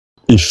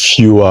If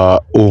you are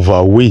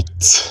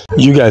overweight,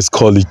 you guys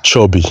call it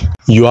chubby,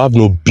 you have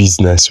no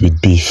business with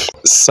beef.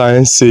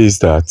 Science says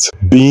that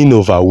being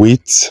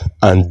overweight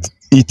and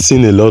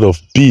eating a lot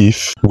of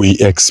beef will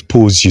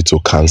expose you to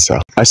cancer.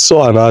 I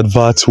saw an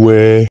advert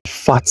where a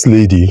fat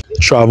lady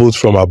traveled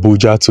from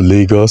Abuja to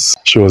Lagos.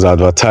 She was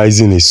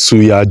advertising a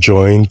suya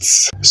joint,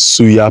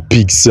 suya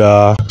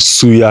pizza,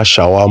 suya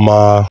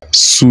shawarma,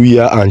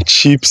 suya and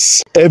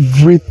chips.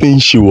 Everything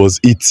she was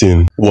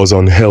eating was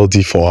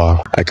unhealthy for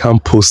her. I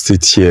can't post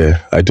it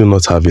here. I do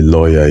not have a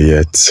lawyer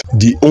yet.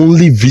 The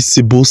only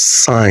visible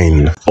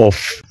sign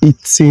of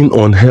eating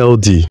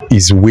unhealthy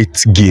is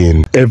weight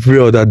gain. Every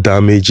other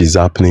damage is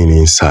happening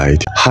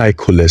inside. High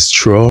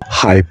cholesterol,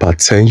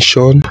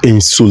 hypertension,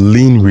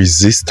 insulin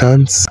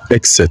resistance,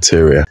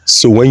 etc.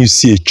 So when you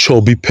see a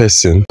chubby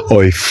person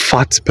or a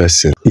fat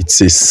person, it's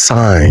a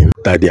sign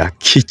that their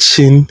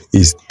kitchen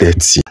is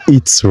dirty.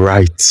 Eat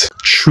right.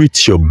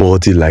 Treat your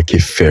body like a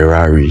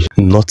Ferrari,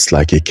 not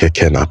like a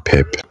keke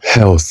napep.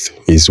 Health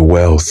is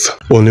wealth.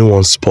 Only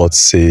one spot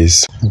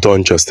says,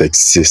 don't just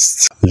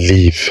exist,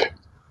 live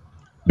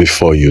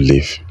before you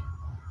live.